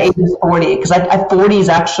say that age is 40 because at 40 is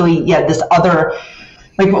actually, this other,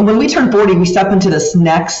 like when we turn 40, we step into this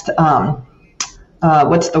next,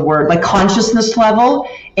 what's the word, like consciousness level,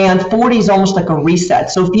 and 40 is almost like a reset.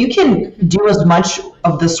 So if you can do as much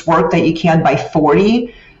of this work that you can by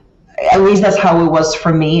 40, at least that's how it was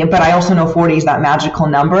for me, but I also know 40 is that magical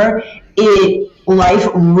number, life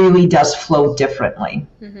really does flow differently.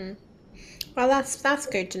 Mm-hmm. Well, that's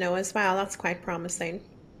good to know as well. That's quite promising.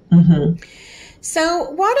 Mm-hmm.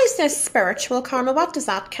 So what is this spiritual karma? What does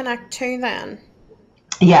that connect to then?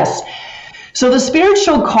 Yes. So the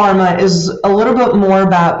spiritual karma is a little bit more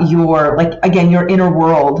about your inner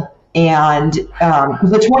world. And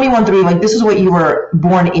the 21-3, like this is what you were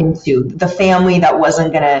born into, the family that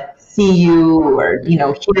wasn't going to see you or,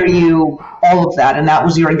 hear you, all of that. And that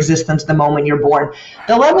was your existence the moment you're born.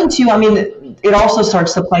 The 11-2, I mean, it also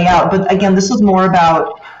starts to play out. But again, this is more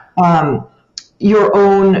about your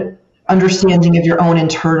own understanding of your own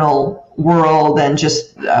internal world and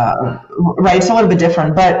just, right, it's a little bit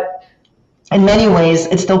different. But in many ways,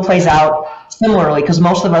 it still plays out similarly because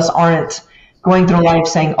most of us aren't going through life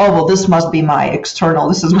saying, oh, well, this must be my external,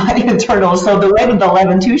 this is my internal. So the way that the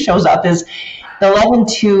 11-2 shows up is the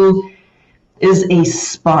 11-2 is a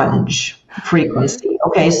sponge frequency.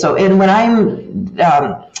 Okay, so when I'm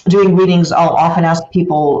doing readings, I'll often ask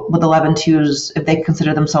people with 11-2s if they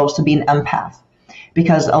consider themselves to be an empath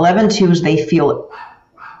because 11-2s, they feel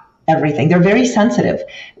everything. They're very sensitive,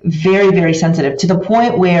 very, very sensitive to the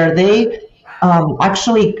point where they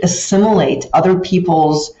actually assimilate other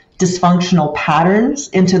people's dysfunctional patterns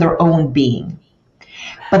into their own being.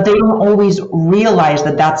 But they don't always realize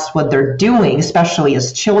that that's what they're doing, especially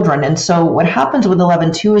as children. And so what happens with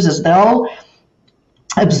 11-2s is they'll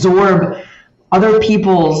absorb other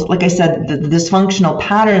people's, like I said, the dysfunctional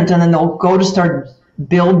patterns, and then they'll go to start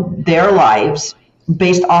build their lives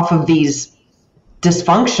based off of these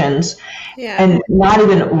dysfunctions, and not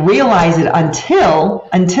even realize it until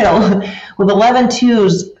with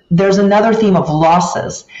 11-2s, there's another theme of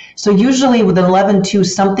losses. So usually with an 11-2,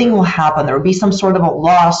 something will happen. There will be some sort of a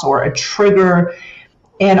loss or a trigger,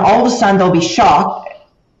 and all of a sudden they'll be shocked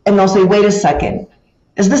and they'll say, wait a second,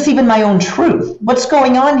 is this even my own truth? What's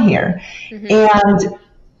going on here? And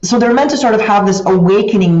so they're meant to sort of have this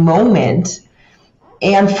awakening moment,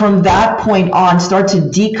 and from that point on start to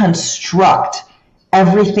deconstruct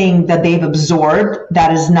everything that they've absorbed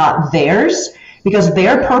that is not theirs, because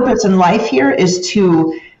their purpose in life here is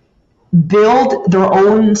to build their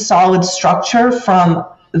own solid structure from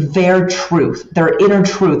their truth, their inner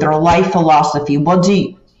truth, their life philosophy. What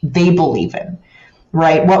do they believe in,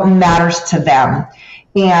 right? What matters to them?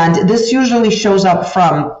 And this usually shows up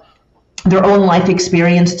from their own life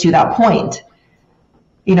experience to that point.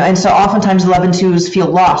 And so oftentimes 11-2s feel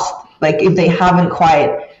lost, like if they haven't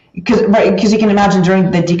quite, because you can imagine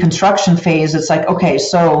during the deconstruction phase, it's like, okay,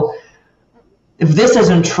 so if this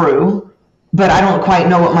isn't true, but I don't quite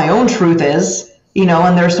know what my own truth is,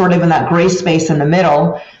 and they're sort of in that gray space in the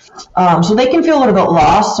middle. So they can feel a little bit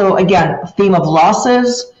lost. So again, theme of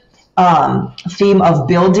losses, theme of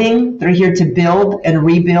building. They're here to build and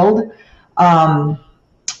rebuild.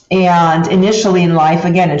 And initially in life,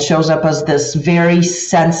 again, it shows up as this very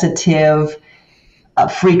sensitive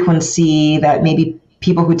frequency that maybe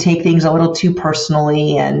people who take things a little too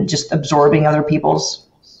personally and just absorbing other people's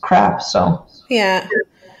crap. So yeah,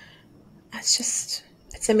 it's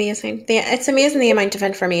amazing. It's amazing the amount of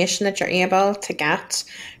information that you're able to get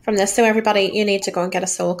from this. So everybody, you need to go and get a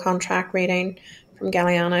soul contract reading from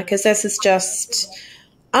Gellyahnah, because this is just,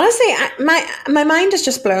 honestly, my mind is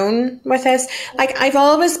just blown with this. Like, I've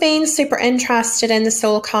always been super interested in the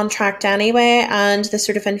soul contract anyway, and the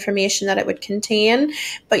sort of information that it would contain.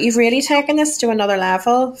 But you've really taken this to another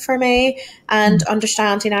level for me, and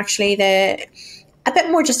understanding actually a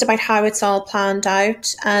bit more just about how it's all planned out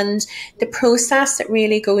and the process that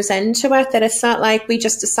really goes into it, that it's not like we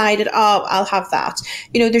just decided, oh, I'll have that.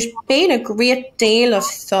 There's been a great deal of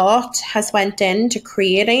thought has went into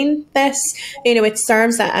creating this. It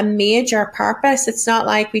serves a major purpose. It's not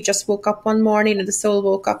like we just woke up one morning and the soul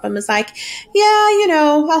woke up and was like, yeah,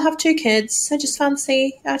 I'll have 2 kids. I just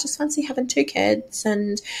fancy having 2 kids,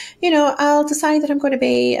 and, I'll decide that I'm going to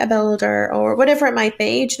be a builder or whatever it might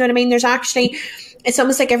be. Do you know what I mean? There's actually, it's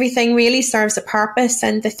almost like everything really serves a purpose,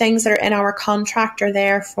 and the things that are in our contract are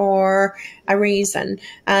there for a reason.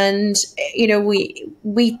 And,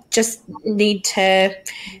 we just need to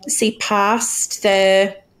see past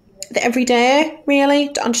the everyday, really,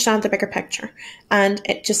 to understand the bigger picture. And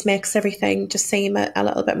it just makes everything just seem a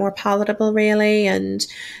little bit more palatable, really. And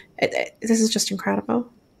this is just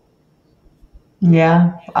incredible.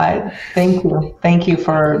 Yeah, I thank you. Thank you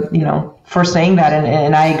for, for saying that.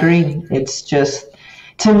 And I agree. It's just,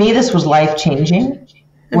 to me, this was life changing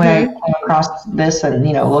when I came across this and,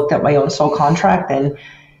 looked at my own soul contract, and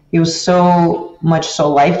it was so much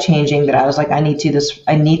so life changing that I was like, I need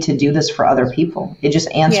to do this for other people. It just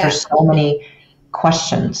answers so many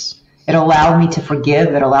questions. It allowed me to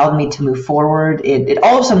forgive. It allowed me to move forward. It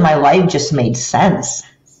all of a sudden my life just made sense.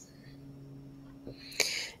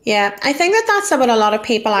 Yeah, I think that's what a lot of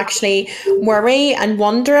people actually worry and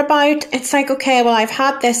wonder about. It's like, okay, well, I've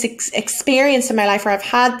had this experience in my life, or I've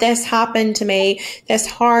had this happen to me, this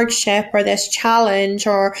hardship or this challenge,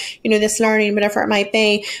 or, this learning, whatever it might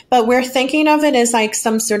be. But we're thinking of it as like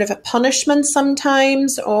some sort of a punishment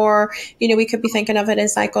sometimes, or, we could be thinking of it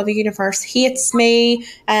as like, oh, the universe hates me.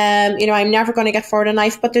 I'm never going to get forward in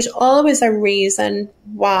life. But there's always a reason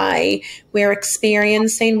why we're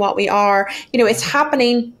experiencing what we are. It's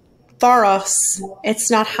happening for us. It's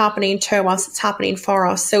not happening to us, it's happening for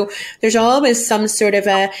us. So there's always some sort of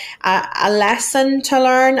a lesson to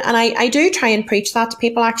learn. And I do try and preach that to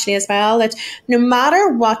people actually as well, that no matter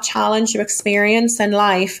what challenge you experience in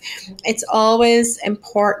life, it's always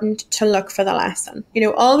important to look for the lesson.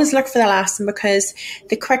 Always look for the lesson, because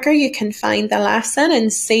the quicker you can find the lesson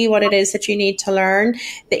and see what it is that you need to learn,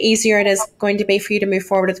 the easier it is going to be for you to move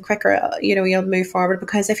forward. The quicker, you'll move forward,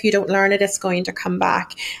 because if you don't learn it, it's going to come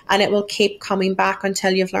back, and it will keep coming back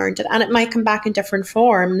until you've learned it. And it might come back in different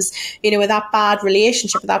forms, with that bad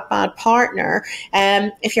relationship, with that bad partner.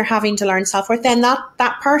 If you're having to learn self-worth, then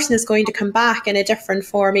that person is going to come back in a different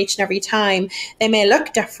form each and every time. They may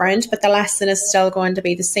look different, but the lesson is still going to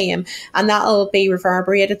be the same. And that'll be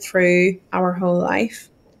reverberated through our whole life.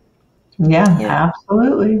 Yeah.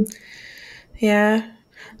 Absolutely. Yeah.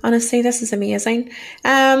 Honestly, this is amazing.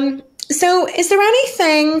 So is there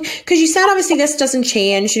anything, because you said obviously this doesn't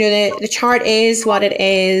change, you know, the chart is what it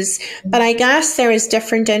is, but I guess there is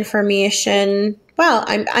different information. Well,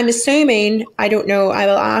 I'm assuming, I don't know, I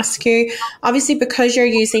will ask you, obviously because you're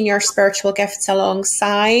using your spiritual gifts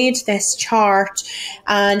alongside this chart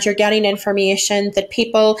and you're getting information that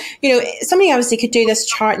people, you know, somebody obviously could do this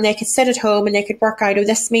chart and they could sit at home and they could work out, oh,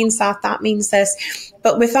 this means that, that means this.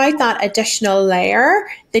 But without that additional layer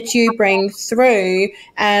that you bring through,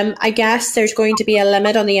 I guess there's going to be a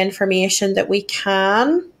limit on the information that we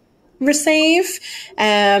can receive.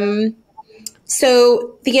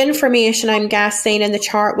 So the information, I'm guessing, in the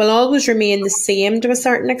chart will always remain the same to a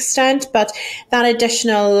certain extent, but that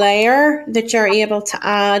additional layer that you're able to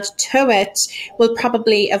add to it will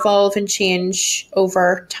probably evolve and change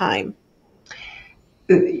over time.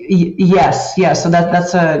 Yes. So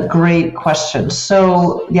that's a great question.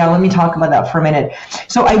 So yeah, let me talk about that for a minute.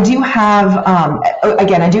 So I do have,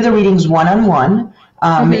 again, I do the readings one-on-one.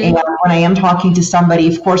 And when I am talking to somebody,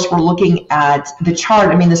 of course, we're looking at the chart.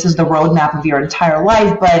 I mean, this is the roadmap of your entire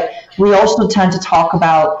life, but we also tend to talk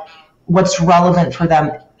about what's relevant for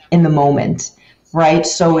them in the moment, right?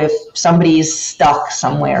 So if somebody's stuck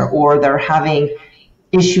somewhere or they're having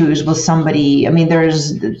issues with somebody, I mean,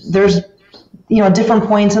 there's you know, different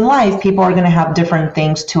points in life, people are going to have different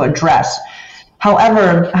things to address.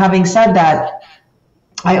 However, having said that,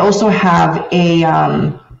 I also have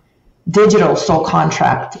a digital soul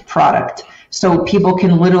contract product. So people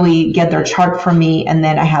can literally get their chart from me, and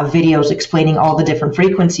then I have videos explaining all the different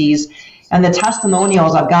frequencies. And the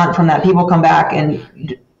testimonials I've gotten from that, people come back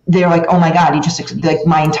and they're like, oh my God, you just, like,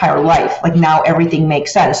 my entire life, like, now everything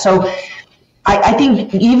makes sense. So I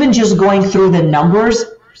think even just going through the numbers,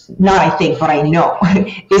 not I think, but I know,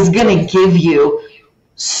 is going to give you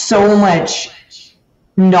so much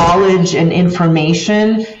knowledge and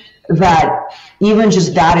information that even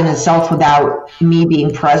just that in itself, without me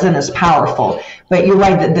being present, is powerful. But you're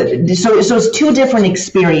right. So it's two different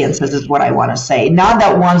experiences is what I want to say. Not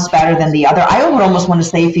that one's better than the other. I would almost want to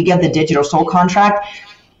say if you get the digital soul contract,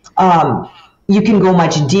 you can go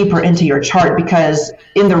much deeper into your chart, because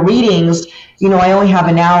in the readings, you know, I only have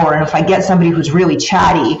an hour. And if I get somebody who's really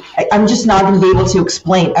chatty, I'm just not going to be able to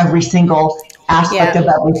explain every single aspect of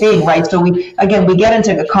everything, right? So we get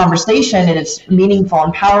into a conversation and it's meaningful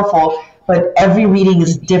and powerful, but every reading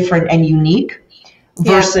is different and unique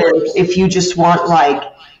versus if you just want, like,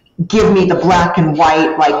 give me the black and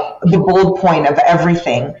white, like the bold point of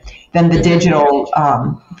everything, then the digital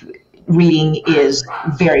reading is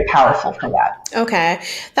very powerful for that. Okay,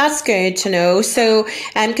 that's good to know. So,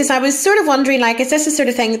 because I was sort of wondering, like, is this the sort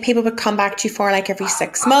of thing that people would come back to you for, like, every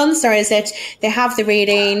 6 months, or is it they have the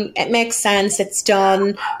reading, it makes sense, it's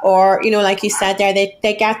done, or, you know, like you said there,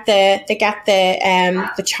 they get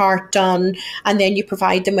the chart done, and then you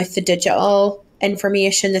provide them with the digital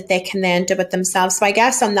information that they can then do it themselves. So I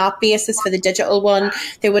guess on that basis, for the digital one,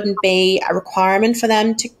 there wouldn't be a requirement for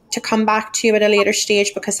them to come back to you at a later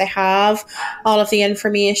stage because they have all of the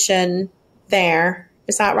information there.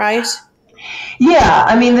 Is that right? Yeah,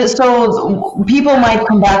 I mean, so people might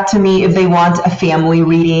come back to me if they want a family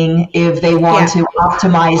reading, if they want to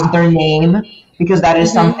optimize their name, because that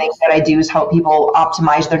is something that I do, is help people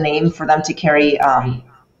optimize their name for them to carry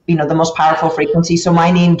you know, the most powerful frequency. So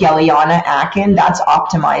my name, Gellyahnah Aakhen, that's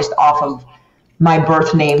optimized off of my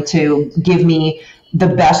birth name to give me the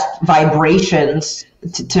best vibrations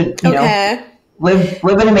to you know, live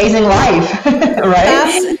an amazing life,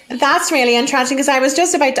 right? That's really interesting, because I was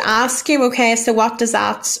just about to ask you, okay, so what does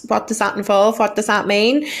that involve? What does that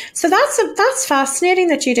mean? So that's fascinating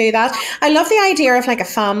that you do that. I love the idea of, like, a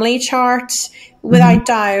family chart, without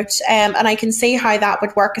doubt. And I can see how that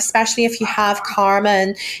would work, especially if you have karma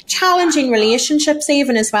and challenging relationships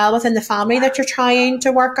even as well within the family that you're trying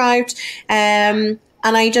to work out. And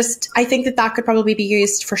I think that could probably be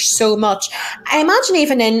used for so much. I imagine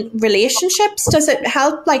even in relationships, does it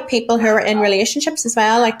help, like, people who are in relationships as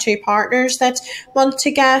well, like two partners that want to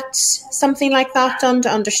get something like that done to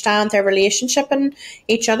understand their relationship and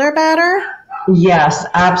each other better? Yes,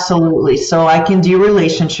 absolutely. So I can do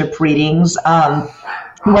relationship readings.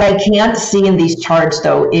 What I can't see in these charts,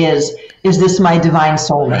 though, is this my divine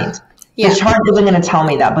soulmate? Yeah. The chart isn't going to tell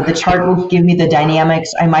me that, but the chart will give me the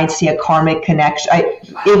dynamics. I might see a karmic connection.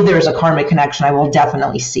 If there's a karmic connection, I will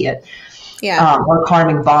definitely see it. Yeah. Or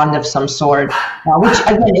karmic bond of some sort, which,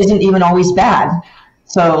 again, isn't even always bad.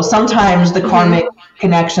 So sometimes the karmic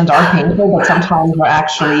connections are painful, but sometimes they're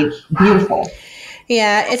actually beautiful.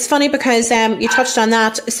 Yeah, it's funny because you touched on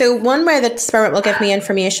that. So one way that Spirit will give me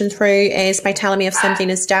information through is by telling me if something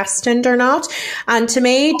is destined or not. And to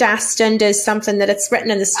me, destined is something that it's written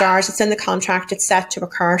in the stars, it's in the contract, it's set to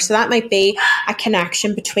occur. So that might be a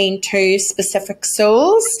connection between two specific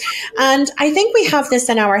souls. And I think we have this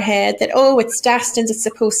in our head that, oh, it's destined, it's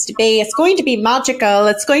supposed to be, it's going to be magical,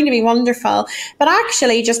 it's going to be wonderful. But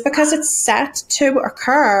actually, just because it's set to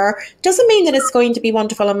occur doesn't mean that it's going to be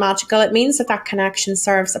wonderful and magical. It means that that connection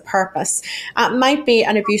serves a purpose. It might be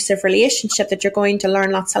an abusive relationship that you're going to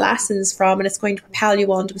learn lots of lessons from, and it's going to propel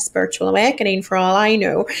you on to a spiritual awakening, for all I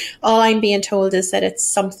know. All I'm being told is that it's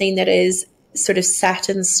something that is sort of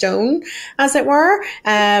set in stone, as it were.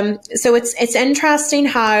 So it's interesting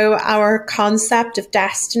how our concept of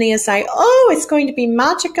destiny is like, oh, it's going to be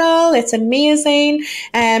magical, it's amazing,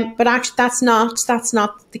 but actually that's not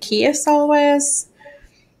the case always.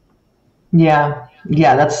 Yeah,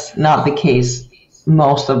 that's not the case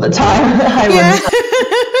most of the time.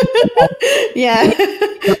 Yeah.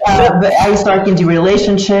 But I start into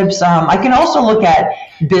relationships. I can also look at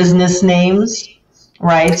business names,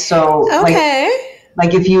 right? So,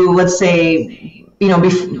 like if you, let's say,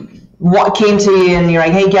 what came to you and you're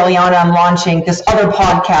like, hey, Gellyahnah, I'm launching this other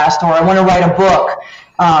podcast, or I want to write a book.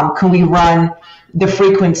 Can we run the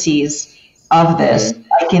frequencies of this?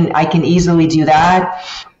 Mm-hmm. I can easily do that.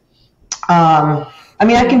 I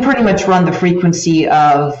can pretty much run the frequency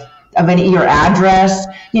of your address.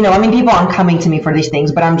 People aren't coming to me for these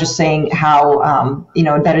things, but I'm just saying how,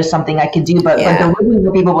 that is something I could do. But the reading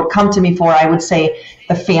that people would come to me for, I would say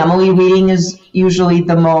the family reading is usually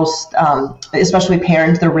the most, especially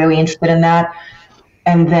parents, they're really interested in that.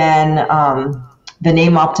 And then the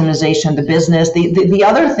name optimization, the business. The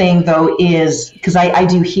other thing, though, is because I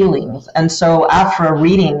do healings. And so after a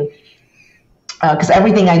reading, because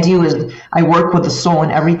everything I do is I work with the soul,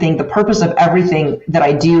 and everything, the purpose of everything that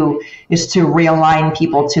I do is to realign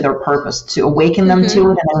people to their purpose, to awaken them to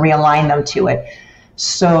it and then realign them to it.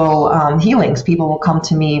 So healings, people will come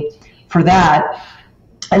to me for that.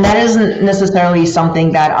 And that isn't necessarily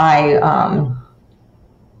something that I,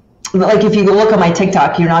 like if you look at my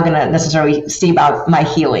TikTok, you're not going to necessarily see about my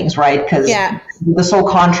healings, right? Because the soul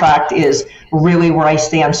contract is really where I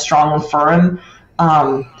stand strong and firm.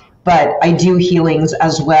 But I do healings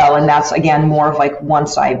as well. And that's, again, more of like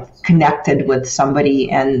once I've connected with somebody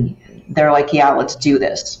and they're like, yeah, let's do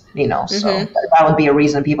this, so that would be a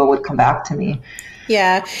reason people would come back to me.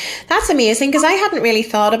 Yeah, that's amazing, because I hadn't really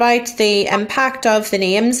thought about the impact of the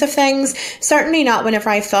names of things. Certainly not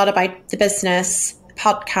whenever I've thought about the business,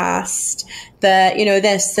 podcast,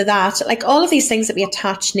 this, the that, like all of these things that we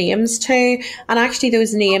attach names to, and actually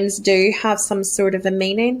those names do have some sort of a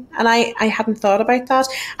meaning. And I hadn't thought about that.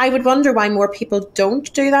 I would wonder why more people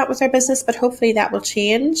don't do that with their business, but hopefully that will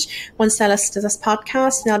change once they listen to this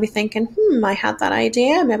podcast, and they'll be thinking, I had that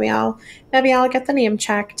idea. Maybe I'll get the name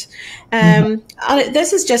checked. And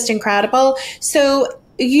this is just incredible. So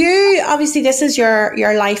you, obviously, this is your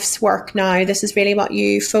life's work now. This is really what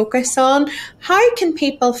you focus on. How can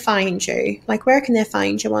people find you? Like, where can they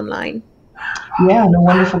find you online? Yeah, no,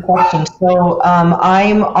 wonderful question. So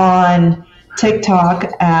I'm on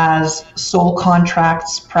TikTok as Soul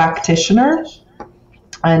Contracts Practitioner,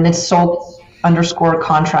 and it's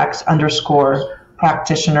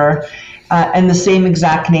soul_contracts_practitioner, and the same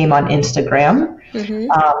exact name on Instagram.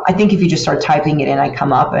 I think if you just start typing it in, I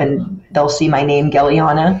come up and they'll see my name,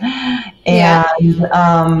 Gellyahnah.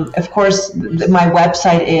 And of course, my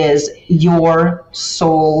website is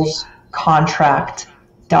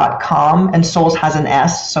yoursoulscontract.com, and souls has an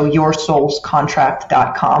S, so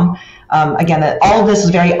yoursoulscontract.com. Again, all of this is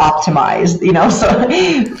very optimized, so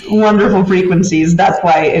wonderful frequencies. That's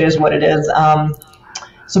why it is what it is.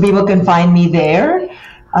 So people can find me there.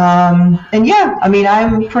 And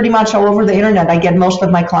I'm pretty much all over the internet. I get most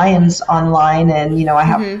of my clients online, and, I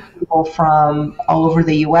have people from all over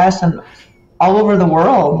the US and all over the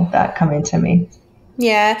world that come into me.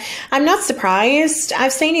 Yeah, I'm not surprised.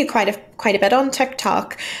 I've seen you quite a bit on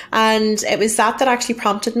TikTok, and it was that actually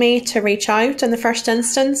prompted me to reach out in the first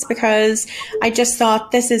instance, because I just thought,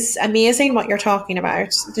 this is amazing what you're talking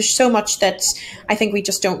about. There's so much that I think we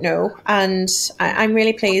just don't know, and I'm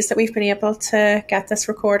really pleased that we've been able to get this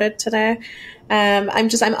recorded today. I'm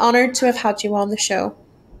honored to have had you on the show.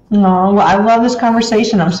 Oh, well, I love this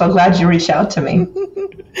conversation. I'm so glad you reached out to me.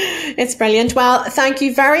 It's brilliant. Well, thank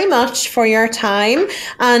you very much for your time,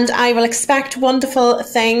 and I will expect wonderful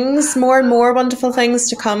things, more and more wonderful things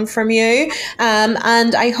to come from you.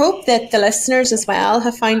 And I hope that the listeners as well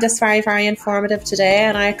have found this very, very informative today,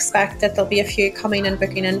 and I expect that there'll be a few coming and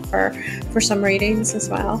booking in for some readings as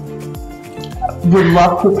well. would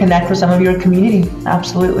love to connect with some of your community.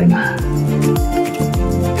 Absolutely.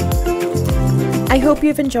 I hope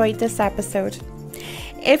you've enjoyed this episode.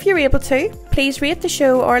 If you're able to, please rate the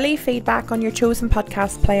show or leave feedback on your chosen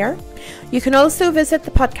podcast player. You can also visit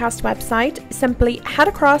the podcast website. Simply head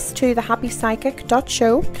across to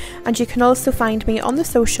thehappypsychic.show, and you can also find me on the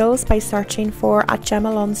socials by searching for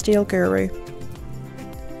 @Gemma Lonsdale Guru.